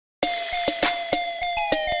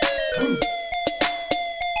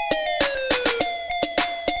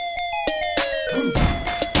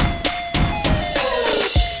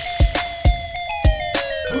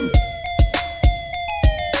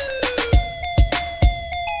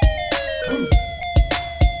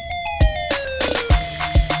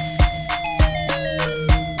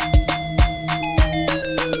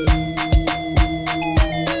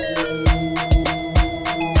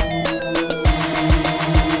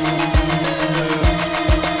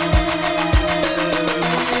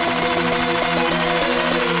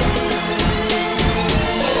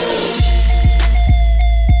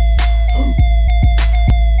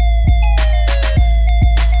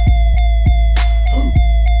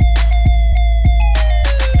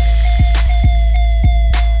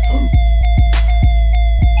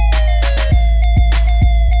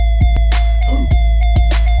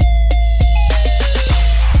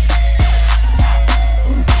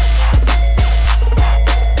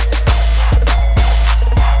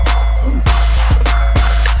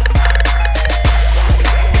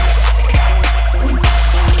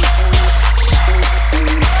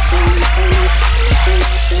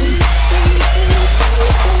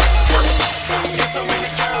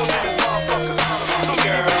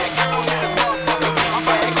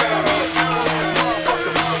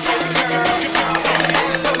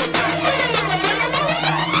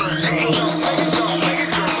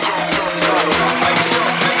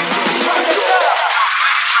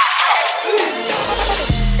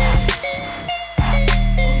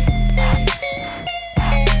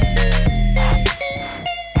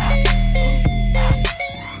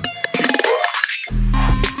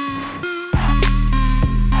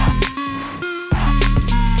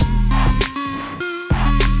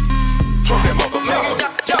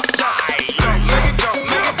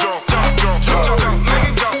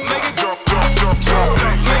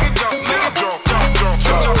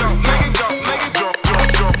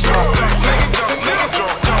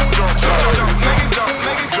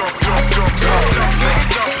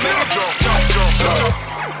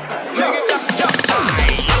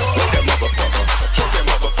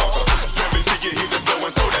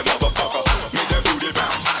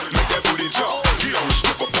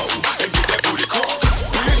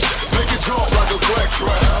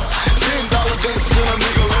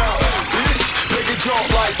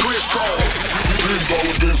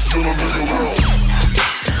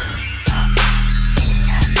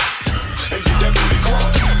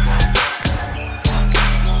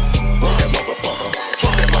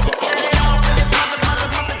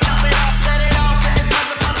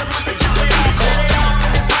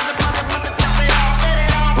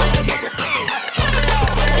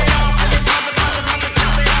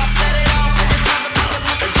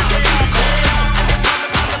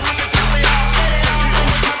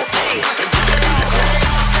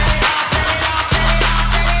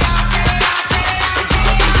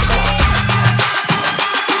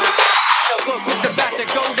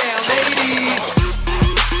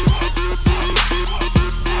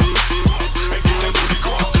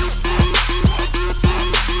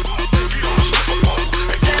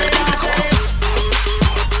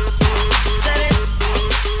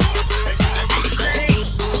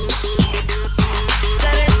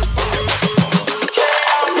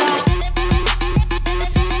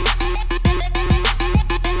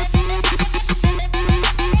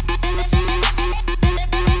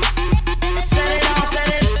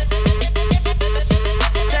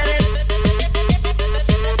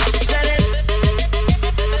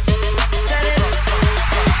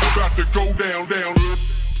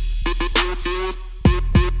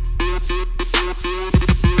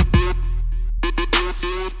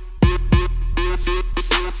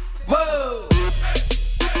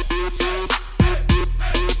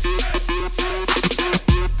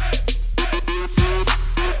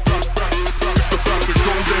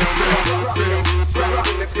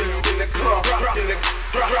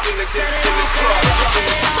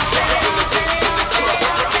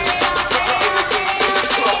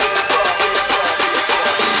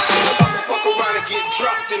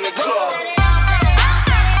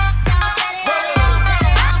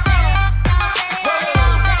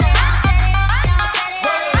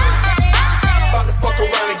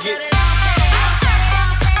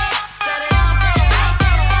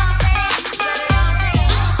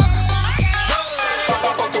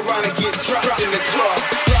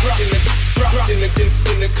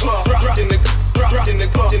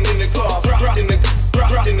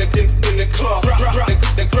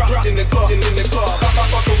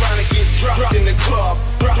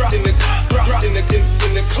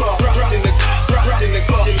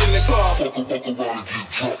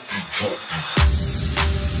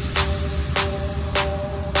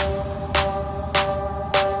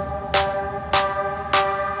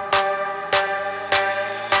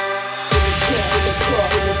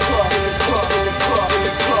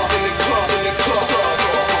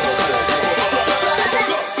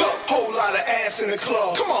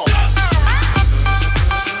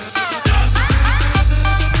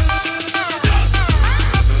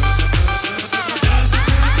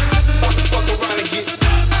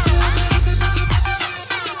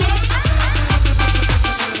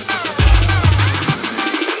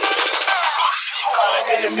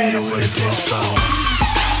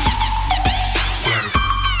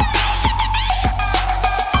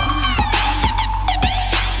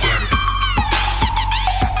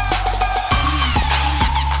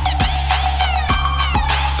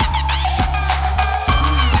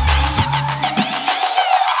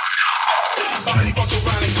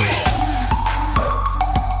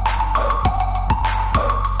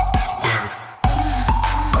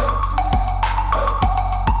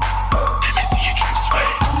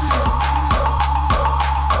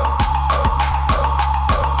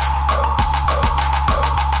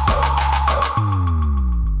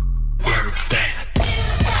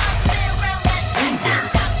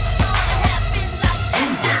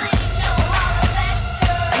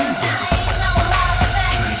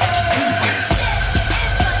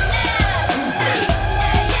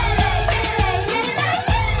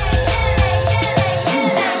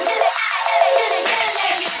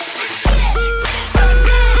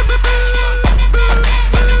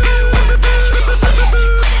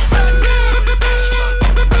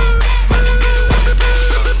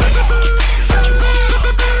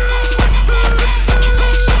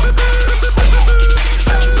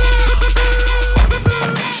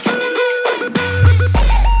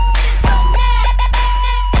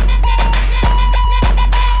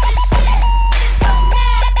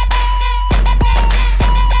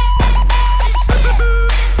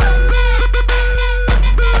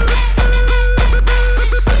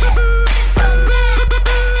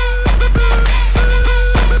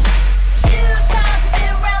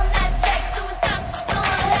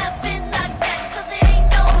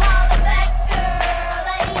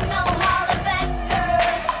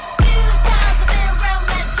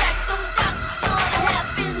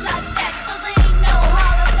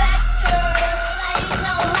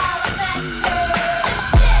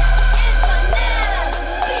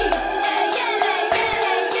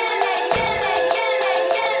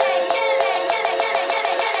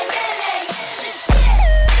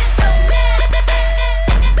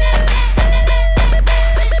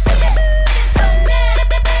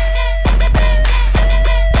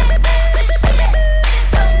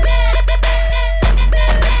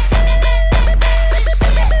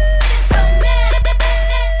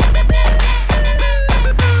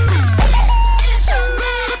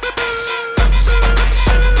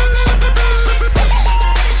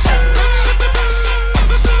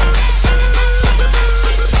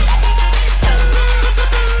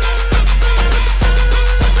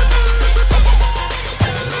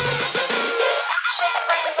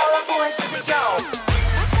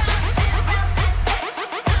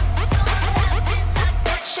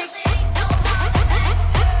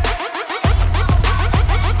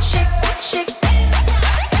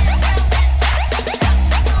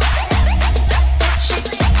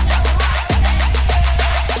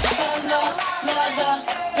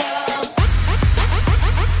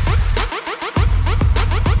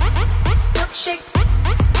shake.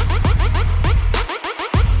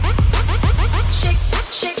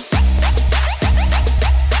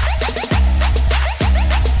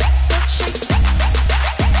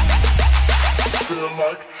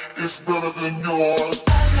 It's better than yours.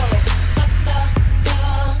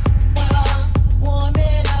 Warm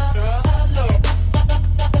it up.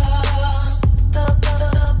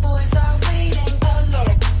 The boys are waiting.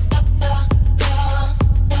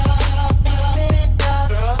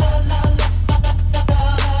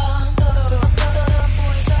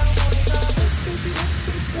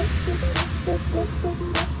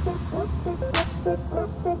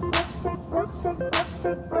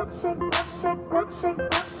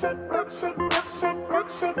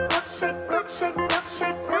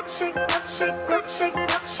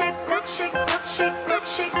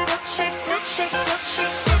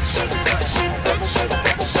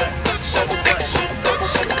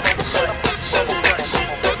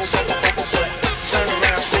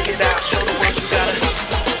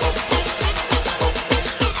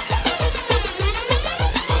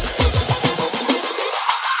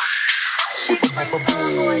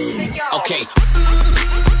 Okay.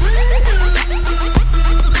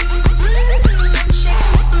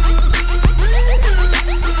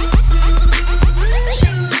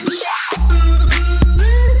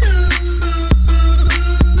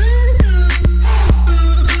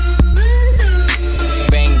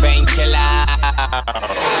 Bang bang killer.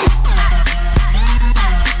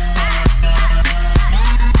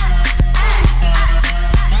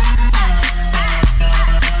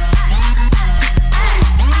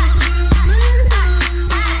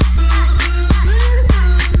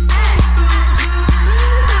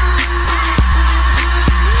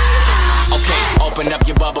 Open up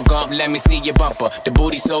your bubble gum, let me see your bumper. The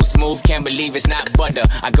booty so smooth, can't believe it's not butter.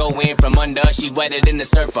 I go in from under, she wetter than the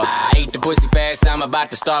surfer. I ate the pussy fast, I'm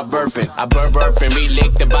about to start burping. I burp and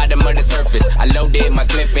re-lick the bottom of the surface. I loaded my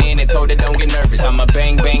clip in and told her don't get nervous. I'm a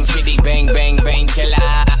bang bang chitty bang bang bang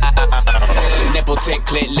killer. Nipple tick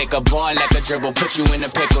clit lick a ball like a dribble. Put you in a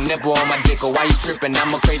pickle, nipple on my dickle. Why you tripping?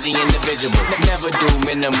 I'm a crazy individual. Never do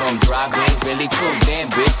minimum drive-ins, really too. Damn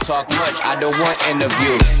bitch, talk much, I don't want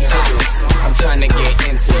interviews. I'm trying to get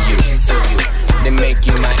into you, then make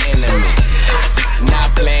you my enemy.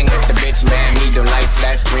 Not playing with the bitch, man. Me don't like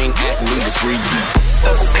flat screen, ask me to free you.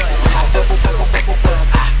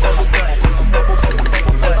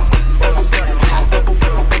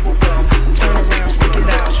 Turn around, stick it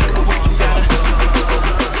out, show me what you got.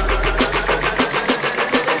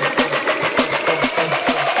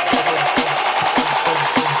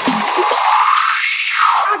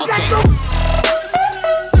 Okay.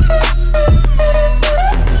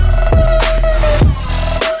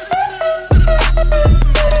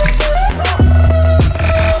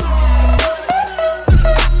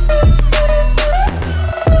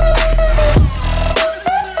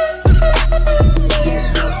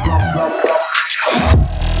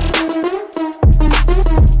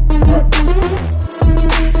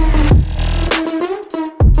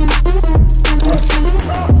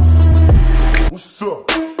 What's up?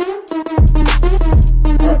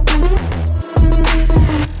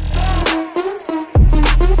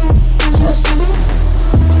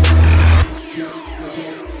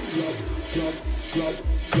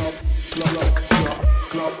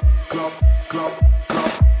 Club.